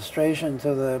demonstration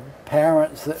to the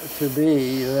parents to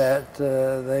be that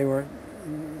they were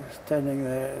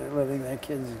letting their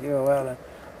kids go out on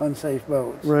unsafe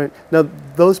boats. Right. Now,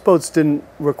 those boats didn't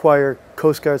require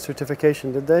Coast Guard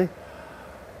certification, did they?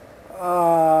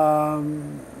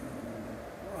 I'm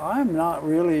not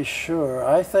really sure.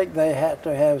 I think they had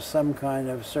to have some kind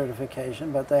of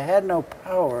certification, but they had no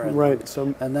power in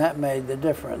them, and that made the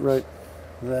difference. Right.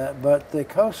 But the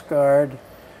Coast Guard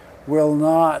will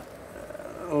not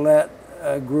let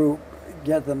a group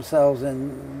get themselves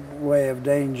in way of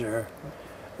danger.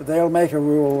 They'll make a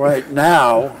rule right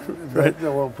now that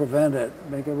will prevent it,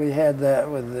 because we had that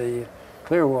with the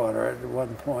Clearwater at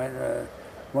one point.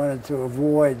 Wanted to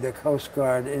avoid the Coast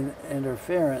Guard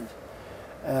interference,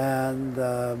 and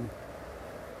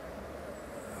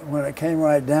when it came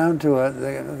right down to it,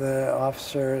 the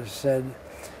officer said,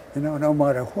 you know, no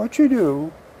matter what you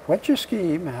do, what your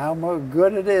scheme, how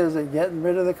good it is at getting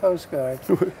rid of the Coast Guard,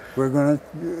 we're going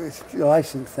to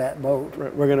license that boat.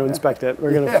 We're going to inspect it.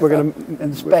 We're going to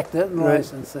inspect it and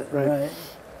license it. Right.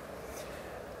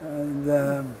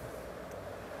 And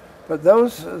but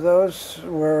those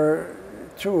were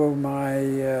two of my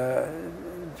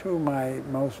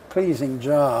most pleasing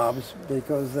jobs,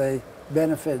 because they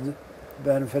benefited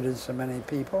so many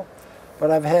people.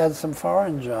 But I've had some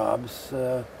foreign jobs.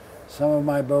 Some of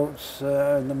my boats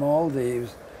in the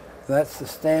Maldives, that's the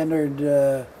standard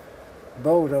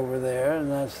boat over there, and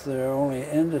that's their only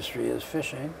industry is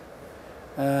fishing.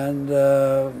 And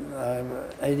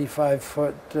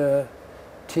 85-foot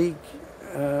teak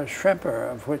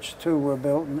shrimper, of which 2 were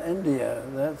built in India.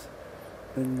 That's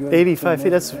been good. 85 feet,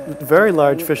 that's a very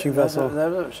large fishing vessel.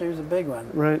 She was a big one.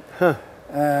 Right, huh.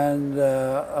 And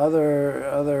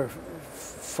other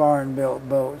foreign-built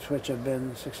boats which have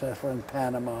been successful in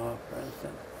Panama, for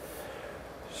instance.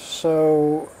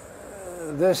 So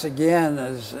this again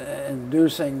is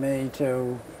inducing me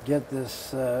to get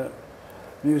this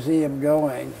museum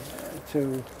going,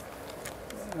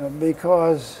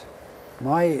 because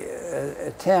my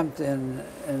attempt in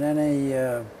any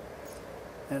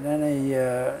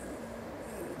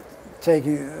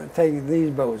taking these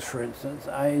boats, for instance,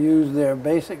 I use their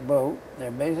basic boat,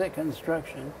 their basic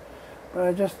construction, but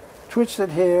I just twitched it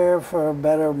here for a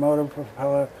better motor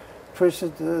propeller, twitched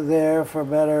it there for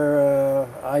better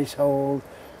ice hold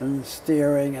and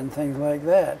steering and things like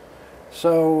that.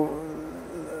 So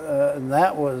and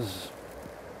that must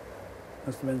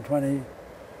have been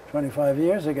 25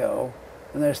 years ago,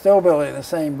 and they're still building the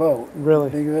same boat. Really?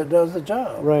 Because it does the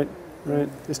job. Right, right.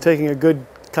 It's taking a good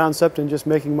concept and just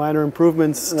making minor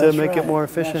improvements to make it more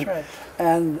efficient. That's right.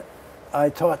 And I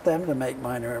taught them to make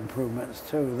minor improvements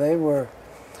too. They were,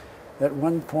 at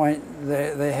one point,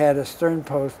 they had a stern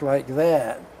post like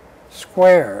that,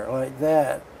 square like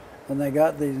that, and they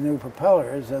got these new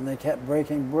propellers and they kept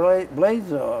breaking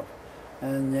blades off.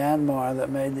 And Myanmar, that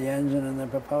made the engine and the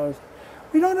propellers,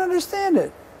 we don't understand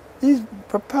it. These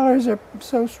propellers are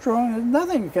so strong that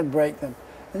nothing can break them.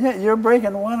 And yet you're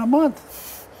breaking one a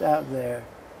month out there.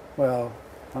 Well,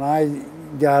 when I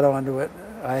got onto it,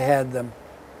 I had them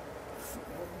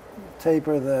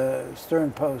taper the stern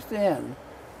post in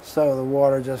so the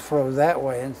water just flows that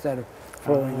way instead of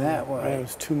flowing that way. Right, it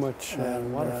was too much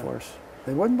water force.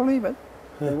 They wouldn't believe it.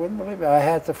 They wouldn't believe it. I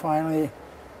had to finally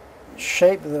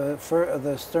shape the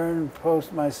stern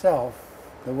post myself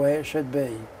the way it should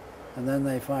be, and then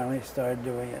they finally started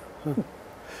doing it.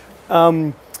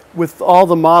 With all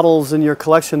the models in your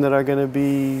collection that are going to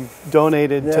be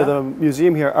donated to the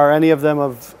museum here, are any of them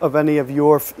of any of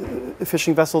your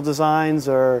fishing vessel designs,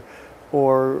 or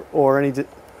any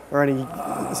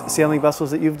sailing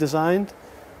vessels that you've designed?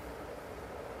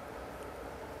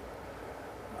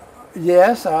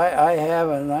 Yes, I have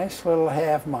a nice little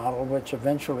half model, which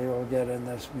eventually will get in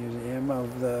this museum,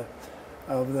 of the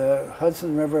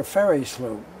Hudson River ferry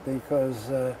sloop, because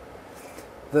the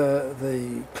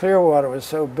Clearwater was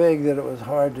so big that it was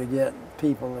hard to get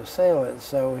people to sail it.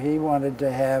 So he wanted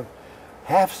to have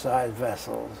half-size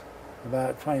vessels,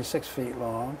 about 26 feet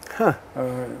long,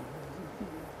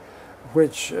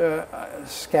 which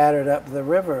scattered up the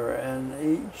river, and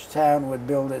each town would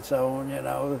build its own, you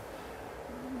know.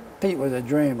 Pete was a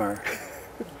dreamer,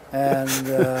 and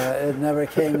it never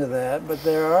came to that, but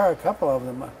there are a couple of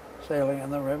them sailing in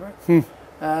the river,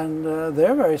 and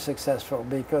they're very successful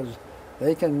because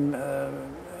they can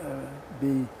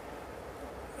be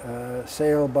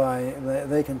sailed by,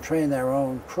 they can train their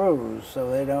own crews,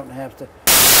 so they don't have to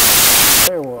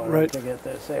clear water to get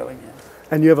their sailing in.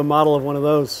 And you have a model of one of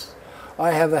those?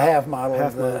 I have the half model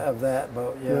of that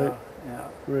boat, yeah. Right. Yeah.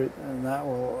 Right. And that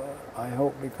will, I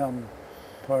hope, become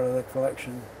part of the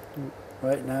collection.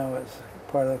 Right now it's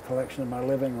part of the collection in my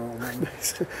living room, and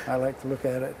I like to look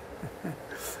at it.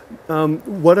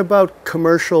 What about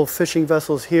commercial fishing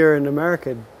vessels here in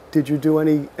America? Did you do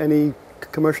any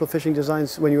commercial fishing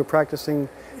designs when you were practicing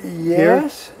here?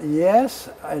 Yes.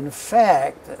 In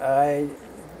fact, I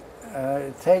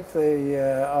take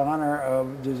the honor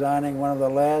of designing one of the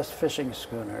last fishing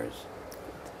schooners.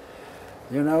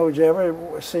 You know, did you ever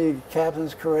see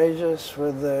Captains Courageous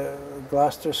with the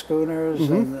Gloucester schooners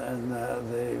and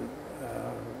the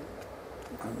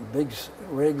big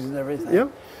rigs and everything?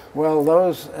 Yep. Well,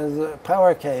 those, as the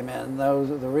power came in,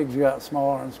 the rigs got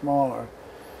smaller and smaller,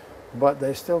 but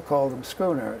they still called them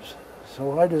schooners.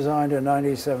 So I designed a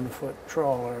 97-foot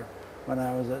trawler when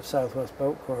I was at Southwest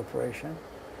Boat Corporation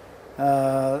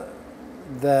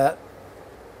that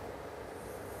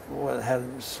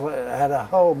had a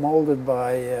hull molded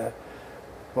by a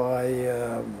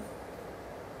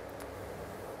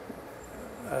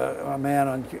man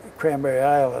on Cranberry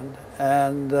Island,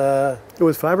 and it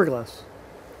was fiberglass.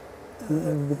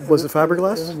 Was it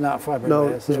fiberglass? It was not fiberglass. No,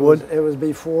 it was wood. It was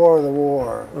before the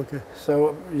war. Okay.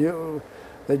 So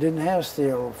they didn't have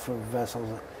steel for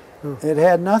vessels. Oh. It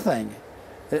had nothing.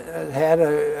 It had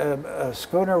a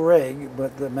schooner rig,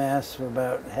 but the masts were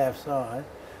about half size,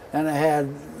 and it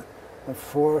had a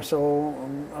foresail,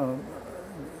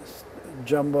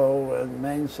 jumbo and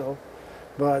mainsail,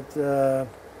 but it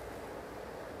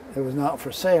was not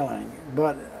for sailing.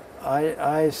 But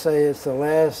I say it's the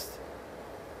last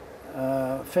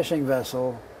fishing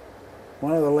vessel,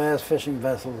 one of the last fishing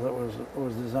vessels that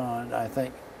was designed. I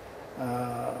think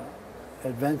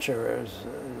Adventurers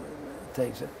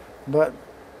takes it. But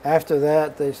after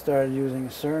that, they started using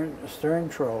stern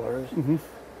trawlers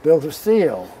built of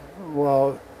steel.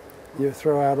 Well, you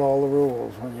throw out all the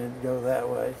rules when you go that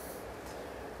way.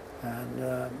 And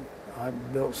I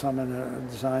built some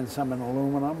designed some in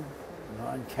aluminum,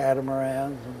 designed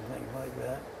catamarans and things like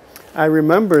that. I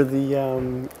remember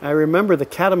the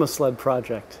catamaran sled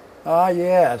project. Ah,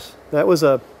 yes. That was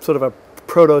a sort of a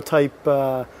prototype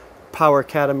power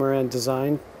catamaran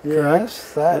design.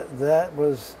 Yes, correct?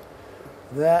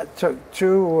 that took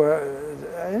two.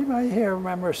 Anybody here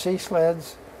remember sea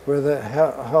sleds where the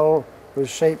hull was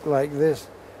shaped like this?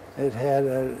 It had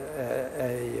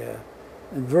a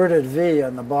inverted V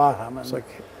on the bottom. And, it's like,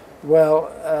 well,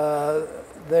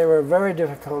 they were very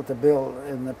difficult to build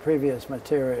in the previous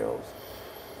materials.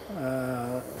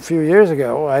 A few years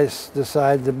ago, I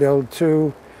decided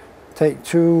to take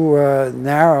two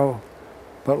narrow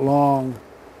but long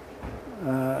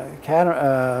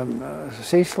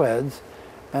sea sleds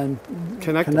and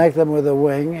connect them with a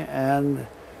wing, and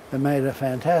it made a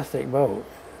fantastic boat,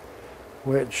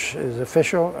 which is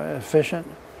efficient.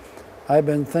 I've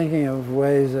been thinking of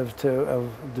ways of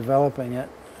developing it.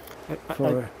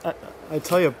 I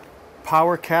tell you,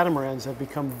 power catamarans have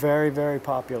become very, very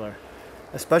popular,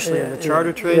 especially in the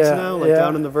charter trades now, like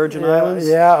down in the Virgin Islands.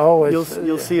 Yeah, oh,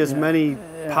 you'll see as many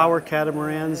power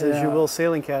catamarans as you will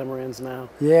sailing catamarans now.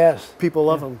 Yes. People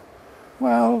love them.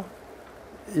 Well,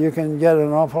 you can get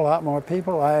an awful lot more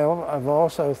people. I've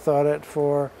also thought it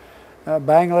for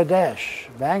Bangladesh.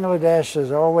 Bangladesh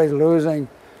is always losing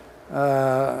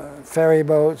ferry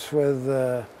boats with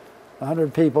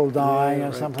 100 people dying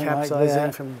or something like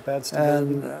that. From bad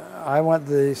stability. And I want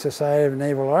the Society of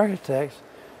Naval Architects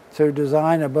to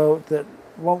design a boat that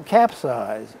won't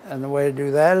capsize. And the way to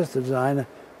do that is to design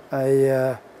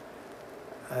a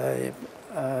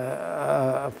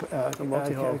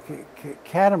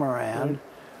catamaran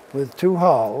with two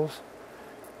hulls,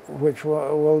 which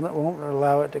won't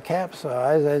allow it to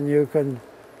capsize, and you can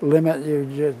limit. You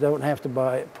just don't have to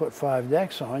put 5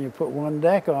 decks on. You put 1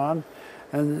 deck on,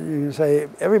 and you can say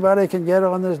everybody can get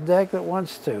on this deck that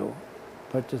wants to,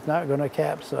 but it's not going to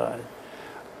capsize.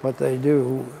 But they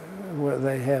do.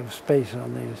 They have space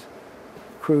on these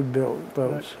crude-built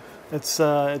boats. It's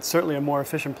certainly a more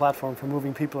efficient platform for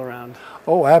moving people around.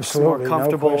 Oh, absolutely. It's more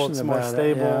comfortable. No question it's about more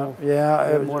stable. Yeah,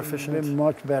 it's more efficient. It's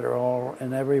much better all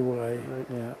in every way. Right.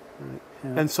 Yeah. Right.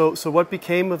 Yeah. And so what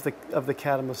became of the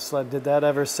catamaran sled? Did that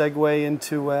ever segue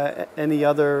into any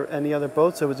other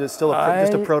boats, or was it still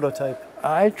just a prototype?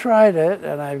 I tried it,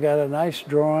 and I've got a nice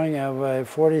drawing of a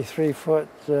 43-foot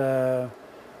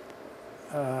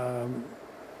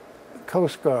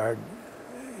Coast Guard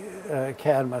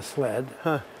catamaran sled.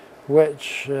 Huh.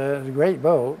 Which is a great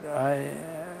boat. I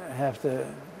have to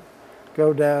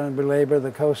go down and belabor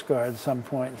the Coast Guard at some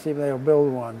point and see if they'll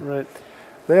build one. Right.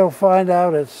 They'll find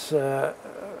out it's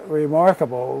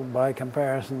remarkable by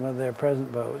comparison with their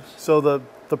present boats. So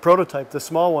the prototype, the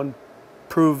small one,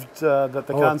 proved that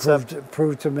the concept...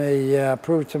 Proved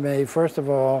to me, first of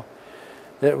all,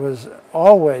 it was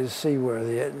always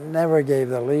seaworthy. It never gave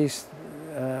the least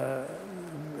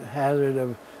hazard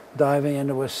of diving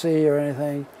into a sea or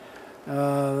anything.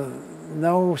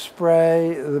 No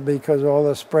spray, because all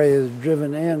the spray is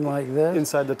driven in like this.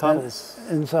 Inside the tunnels.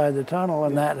 Inside the tunnel,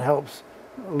 and that helps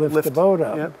lift the boat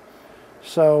up. Yep.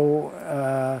 So,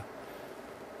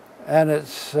 and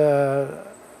it's,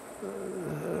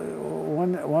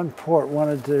 one port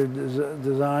wanted to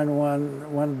design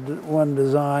one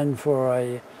design for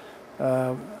a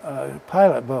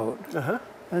pilot boat. Uh-huh.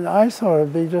 And I thought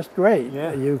it'd be just great.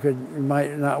 Yeah. You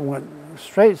might not want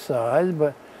straight size,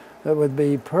 but it would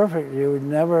be perfect. You would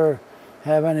never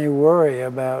have any worry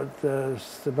about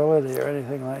stability or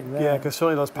anything like that. Yeah, because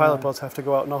certainly those pilot boats have to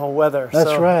go out in all weather. That's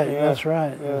so, right. Yeah. That's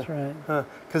right. Yeah. That's right.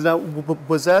 Because now,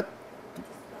 was that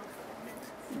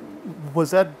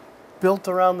built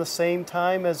around the same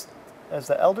time as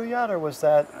the Elder yacht, or was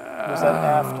that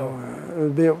after? It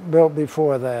was built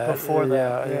before that. Before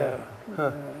that. Yeah.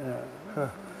 Huh. Huh.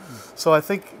 So I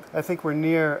think we're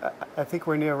near. I think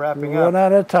we're near wrapping We're up.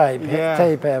 not a tape,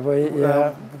 have we?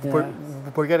 Yeah.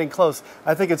 We're getting close.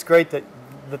 I think it's great that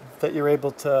you're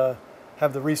able to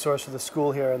have the resource for the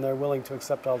school here, and they're willing to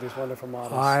accept all these wonderful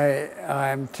models.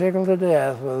 I'm tickled to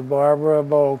death with Barbara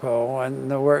Bolko and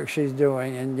the work she's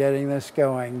doing in getting this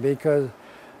going, because,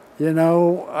 you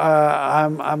know,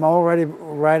 I'm already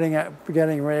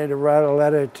getting ready to write a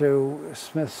letter to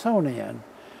Smithsonian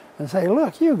and say,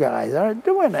 look, you guys aren't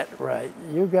doing it right.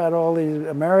 You got all these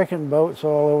American boats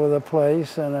all over the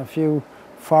place and a few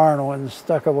foreign ones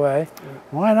stuck away.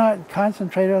 Why not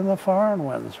concentrate on the foreign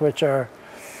ones, which are,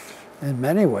 in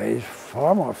many ways,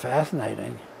 far more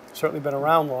fascinating. Certainly been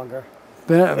around longer.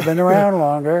 Been around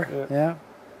longer, yeah.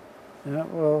 Yeah,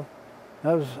 well,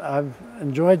 I've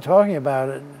enjoyed talking about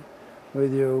it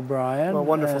with you, Brian. Well,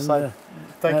 wonderful, Cy.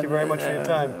 Thank you very much for your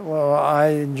time. Well, I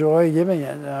enjoy giving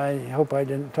it. I hope I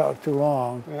didn't talk too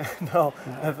long. No,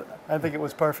 I think it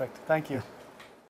was perfect. Thank you.